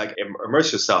you just like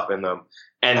immerse yourself in them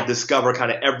and discover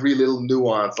kind of every little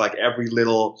nuance, like every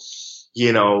little,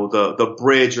 the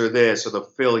bridge or this or the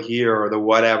fill here or the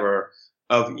whatever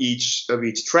of each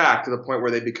track to the point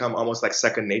where they become almost like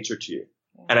second nature to you.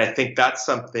 And I think that's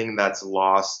something that's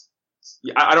lost.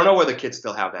 I don't know whether kids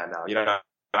still have that now.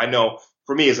 I know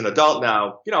for me as an adult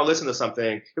now, listen to something,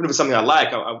 even if it's something I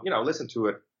like, I listen to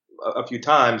it a few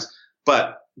times.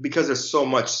 But because there's so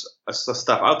much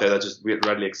stuff out there that's just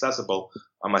readily accessible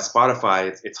on my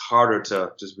Spotify, it's harder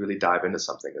to just really dive into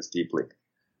something as deeply.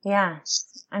 Yeah.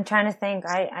 I'm trying to think.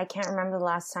 I can't remember the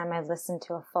last time I listened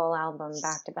to a full album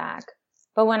back to back.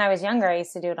 But when I was younger, I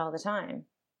used to do it all the time.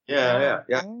 Yeah.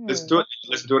 Listen to it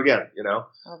again,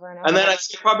 Over and over. And then I'd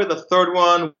say probably the third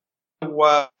one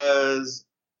was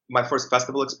my first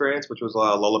festival experience, which was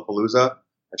Lollapalooza,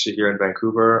 actually here in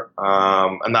Vancouver.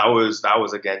 And that was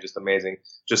again just amazing.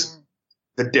 Just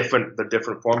the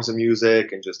different forms of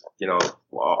music and just,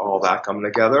 all that coming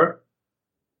together.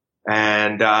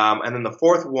 And then the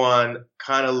fourth one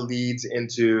kind of leads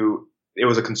into, it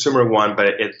was a consumer one, but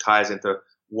it ties into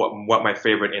what my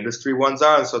favorite industry ones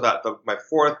are. And so that my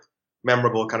fourth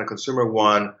memorable kind of consumer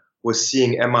one was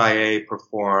seeing MIA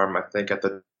perform, I think at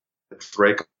the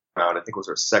Drake round. I think it was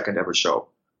her second ever show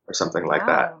or something like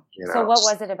that. So what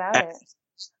was it about it?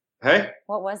 Hey?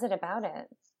 What was it about it?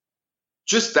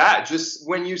 Just that. Just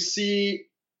when you see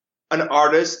an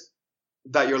artist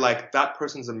that you're like, that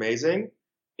person's amazing.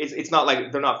 It's not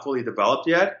like they're not fully developed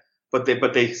yet, but they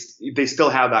still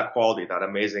have that quality, that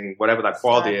amazing, whatever that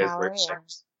quality is.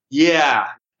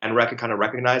 And kind of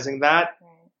recognizing that.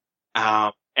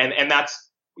 Right. And that's,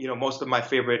 most of my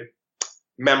favorite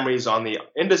memories on the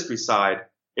industry side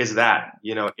is that,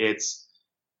 it's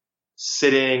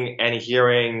sitting and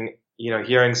hearing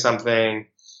something.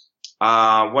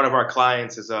 One of our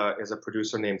clients is a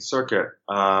producer named Circuit,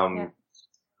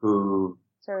 who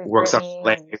works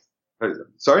on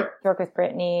Sorry? Work with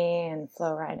Britney and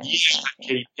Flo Rida. Yeah,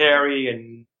 Katy Perry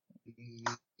and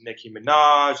Nicki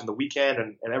Minaj and The Weeknd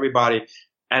and everybody.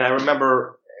 And I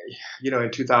remember,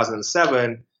 in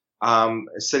 2007,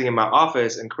 sitting in my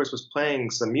office and Chris was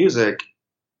playing some music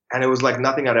and it was like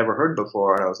nothing I'd ever heard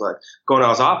before. And I was like, going to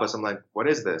his office, I'm like, what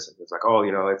is this? And he was like, oh,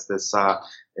 it's this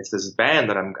band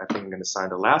that I think I'm going to sign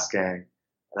to Last Gang.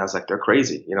 And I was like, they're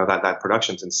crazy. That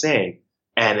production's insane.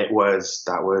 And that was,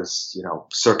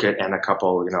 Circuit and a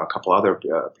couple other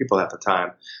people at the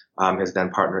time. His then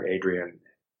partner, Adrian,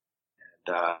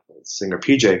 and singer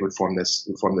PJ, who formed this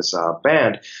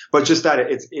band. But just that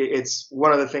it's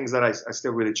one of the things that I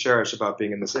still really cherish about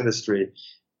being in this industry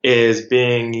is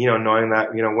being, knowing that,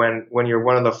 when you're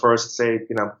one of the first, say,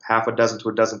 half a dozen to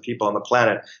a dozen people on the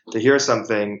planet to hear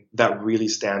something that really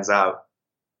stands out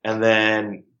and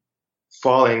then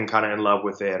falling kind of in love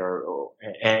with it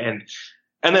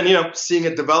and then, seeing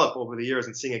it develop over the years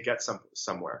and seeing it get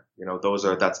somewhere,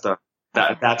 that's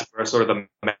where sort of the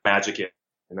magic is,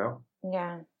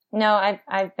 Yeah. No,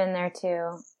 I've been there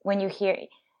too. When you hear,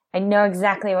 I know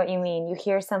exactly what you mean. You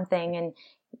hear something and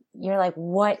you're like,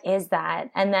 what is that?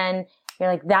 And then you're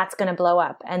like, that's going to blow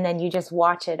up. And then you just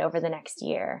watch it over the next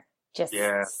year, just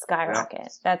skyrocket. Yeah.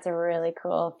 That's a really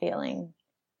cool feeling.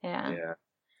 Yeah.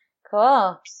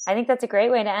 Cool. I think that's a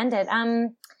great way to end it.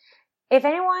 If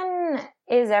anyone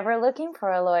is ever looking for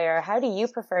a lawyer, how do you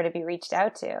prefer to be reached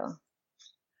out to?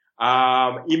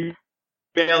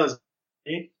 Email is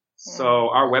me. So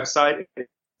our website.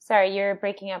 Sorry, you're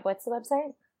breaking up. What's the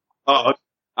website? Oh,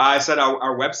 I said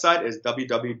our website is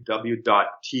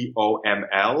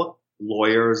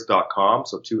www.tomllawyers.com.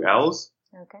 So 2 L's.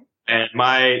 Okay. And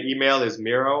my email is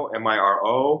Miro,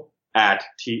 Miro,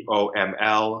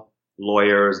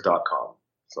 @tomllawyers.com.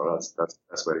 So that's the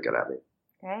best way to get at me.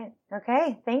 Great.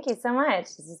 Okay. Thank you so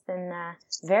much. This has been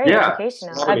very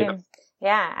educational. I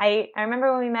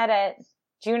remember when we met at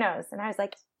Juno's and I was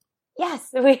like, yes,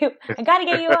 I got to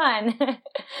get you on.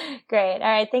 Great. All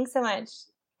right. Thanks so much.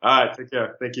 All right. Take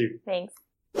care. Thank you. Thanks.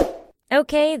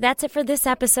 Okay, that's it for this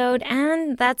episode,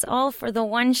 and that's all for the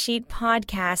One Sheet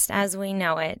podcast as we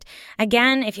know it.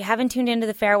 Again, if you haven't tuned into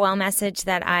the farewell message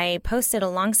that I posted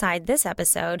alongside this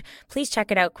episode, please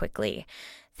check it out quickly.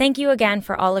 Thank you again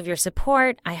for all of your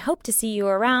support. I hope to see you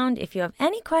around. If you have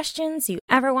any questions you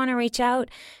ever want to reach out,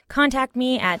 contact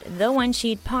me at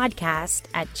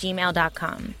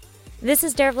theonesheetpodcast@gmail.com. This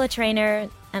is Dervla Trainer,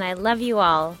 and I love you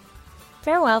all.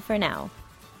 Farewell for now.